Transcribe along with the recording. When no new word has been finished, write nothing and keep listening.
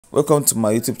Welcome to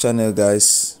my YouTube channel,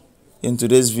 guys. In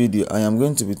today's video I am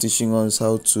going to be teaching us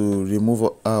how to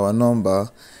remove our number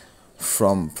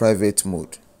from private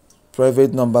mode.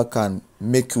 Private number can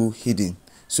make you hidden,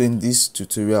 so in this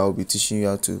tutorial I'll be teaching you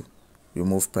how to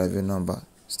remove private number.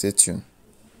 Stay tuned.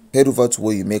 Head over to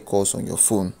where you make calls on your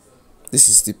phone. This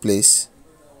is the place.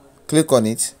 Click on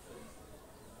it.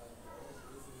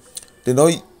 Then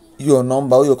all your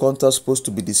number or your contact supposed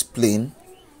to be displaying,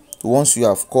 the ones you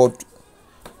have called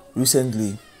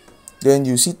recently. Then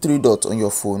you see three dots on your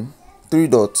phone. Three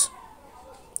dots.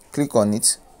 Click on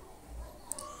it.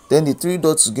 Then the three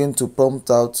dots is going to prompt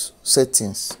out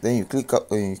settings. Then you click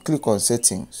on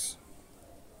settings.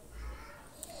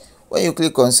 When you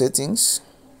click on settings,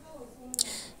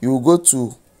 you will go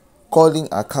to calling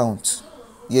account.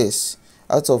 Yes,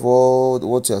 out of all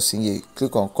what you are seeing here,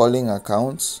 click on calling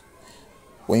account.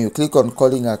 When you click on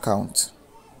calling account,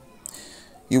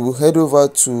 you will head over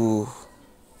to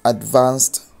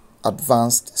advanced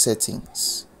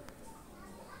settings.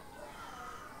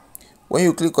 When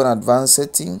you click on advanced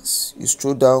settings, you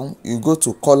scroll down, you go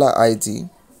to caller ID.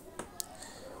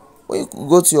 When you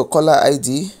go to your caller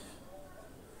ID,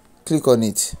 click on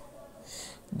it.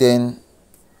 Then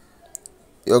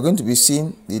you're going to be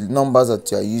seeing the numbers that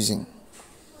you are using.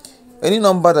 Any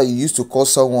number that you use to call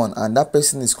someone and that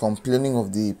person is complaining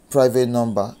of the private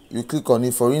number, you click on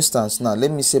it. For instance, now let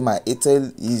me say my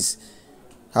Airtel is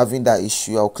having that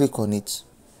issue. I'll click on it.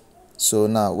 So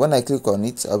now when I click on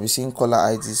it, I'll be seeing caller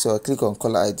ID. So I click on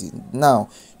caller ID. Now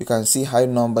you can see hide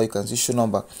number, you can see show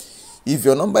number. If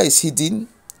your number is hidden,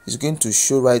 it's going to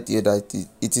show right here that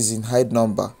it is in hide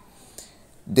number.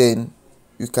 Then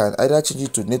you can either change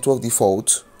it to network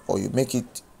default, or you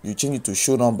change it to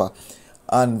show number,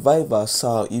 and vice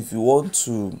versa. If you want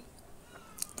to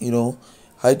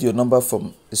hide your number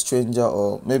from a stranger,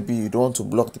 or maybe you don't want to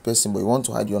block the person but you want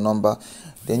to hide your number,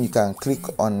 then you can click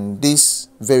on this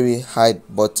very hide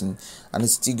button and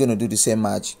it's still going to do the same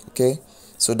magic. Okay,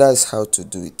 so that's how to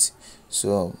do it.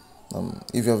 So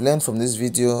if you have learned from this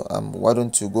video, why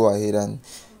don't you go ahead and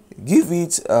give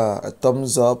it a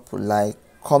thumbs up, like,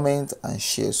 comment and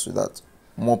share, so that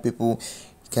more people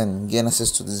can gain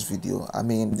access to this video. I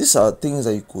mean, these are things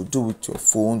that you could do with your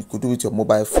phone, you could do with your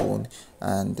mobile phone,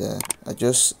 and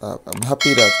I'm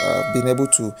happy that I've been able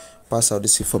to pass out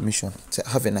this information.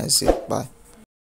 Have a nice day. Bye.